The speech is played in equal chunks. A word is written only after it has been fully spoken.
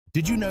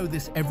Did you know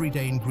this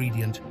everyday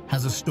ingredient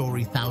has a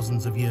story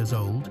thousands of years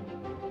old?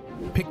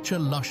 Picture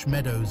lush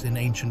meadows in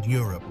ancient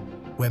Europe,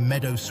 where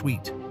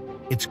meadowsweet,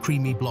 its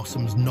creamy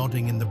blossoms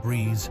nodding in the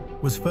breeze,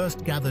 was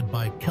first gathered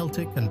by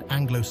Celtic and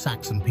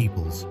Anglo-Saxon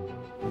peoples.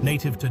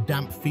 Native to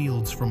damp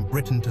fields from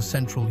Britain to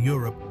Central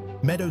Europe,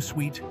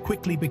 meadowsweet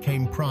quickly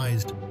became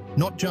prized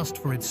not just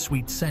for its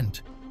sweet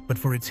scent, but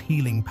for its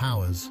healing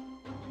powers.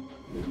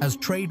 As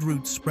trade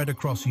routes spread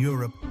across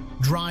Europe,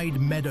 dried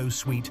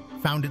meadowsweet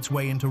found its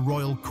way into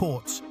royal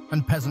courts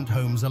and peasant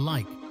homes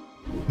alike.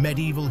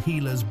 Medieval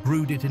healers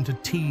brewed it into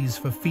teas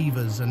for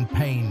fevers and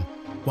pain,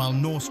 while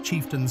Norse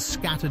chieftains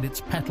scattered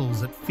its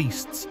petals at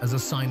feasts as a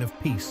sign of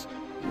peace.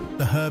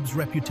 The herb's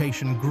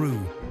reputation grew,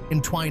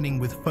 entwining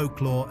with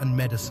folklore and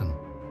medicine.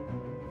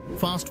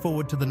 Fast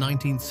forward to the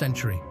 19th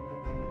century.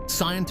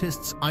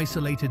 Scientists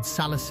isolated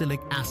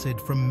salicylic acid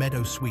from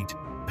meadowsweet,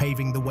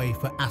 paving the way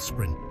for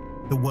aspirin,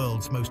 the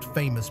world's most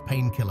famous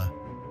painkiller.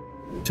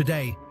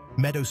 Today,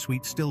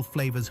 meadowsweet still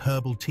flavors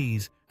herbal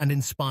teas and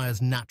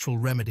inspires natural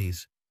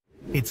remedies.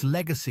 Its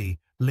legacy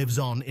lives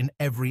on in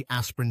every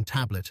aspirin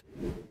tablet.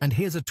 And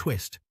here's a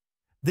twist.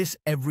 This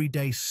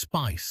everyday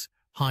spice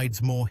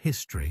hides more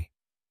history.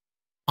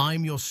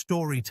 I'm your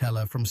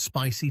storyteller from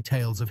Spicy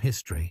Tales of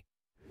History.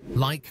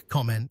 Like,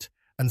 comment,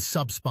 and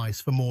subspice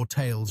for more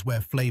tales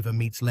where flavor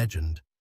meets legend.